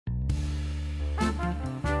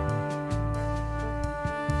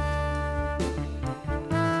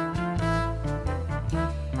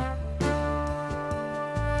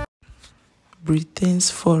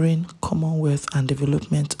Britain's Foreign, Commonwealth and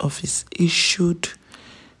Development Office issued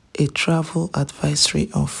a travel advisory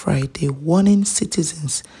on Friday warning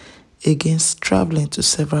citizens against traveling to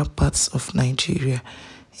several parts of Nigeria,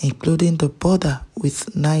 including the border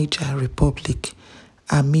with Niger Republic,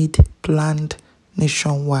 amid planned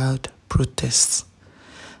nationwide protests.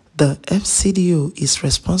 The FCDO is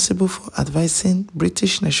responsible for advising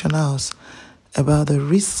British nationals about the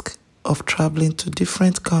risk of traveling to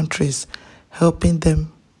different countries, helping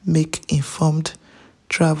them make informed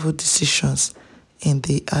travel decisions. In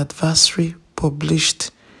the advisory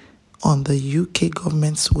published on the UK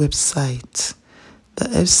government's website, the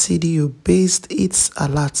FCDO based its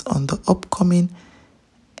alert on the upcoming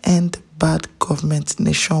End Bad Government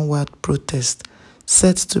nationwide protest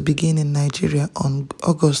set to begin in Nigeria on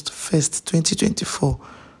August 1st, 2024,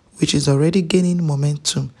 which is already gaining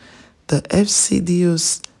momentum. The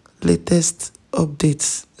FCDO's latest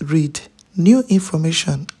updates read, new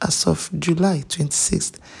information as of July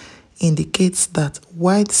 26th indicates that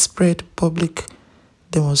widespread public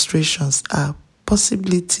demonstrations are a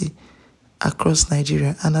possibility across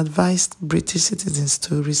Nigeria and advised British citizens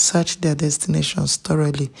to research their destinations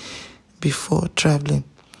thoroughly before traveling.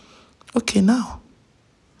 Okay, now,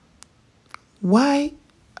 why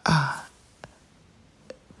are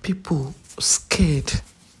people scared?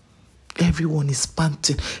 Everyone is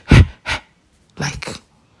panting. Like,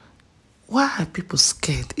 why are people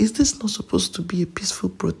scared? Is this not supposed to be a peaceful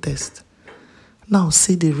protest? Now,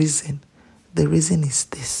 see the reason. The reason is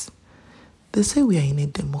this. They say we are in a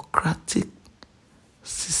democratic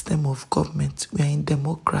system of government. We are in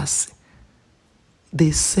democracy.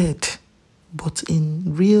 They said, but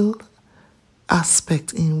in real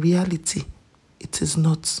aspect, in reality, it is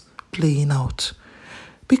not playing out.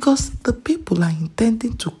 Because the people are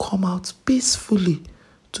intending to come out peacefully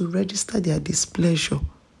to register their displeasure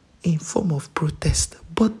in form of protest.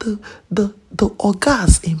 But the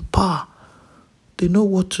ogas in power, they know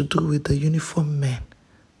what to do with the uniformed men.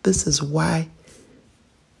 This is why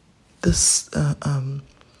this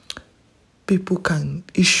people can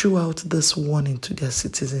issue out this warning to their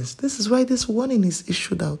citizens. This is why this warning is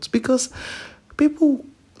issued out, because people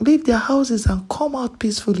leave their houses and come out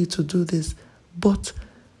peacefully to do this. But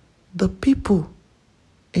the people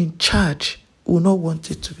in charge will not want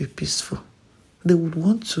it to be peaceful. They would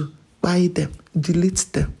want to buy them, delete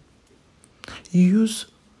them, use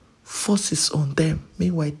forces on them.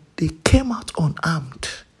 Meanwhile, they came out unarmed.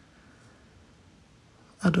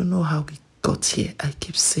 I don't know how we got here. I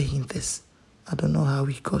keep saying this. I don't know how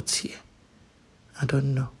we got here. I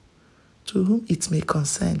don't know. To whom it may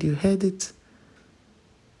concern, you heard it.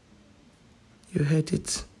 You heard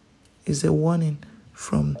it. It's a warning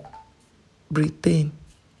from Britain.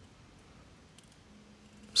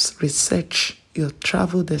 Research your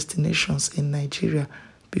travel destinations in Nigeria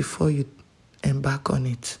before you embark on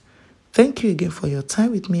it. Thank you again for your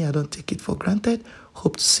time with me. I don't take it for granted.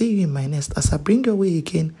 Hope to see you in my next as I bring your way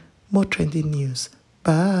again more trending news.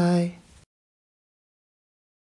 Bye.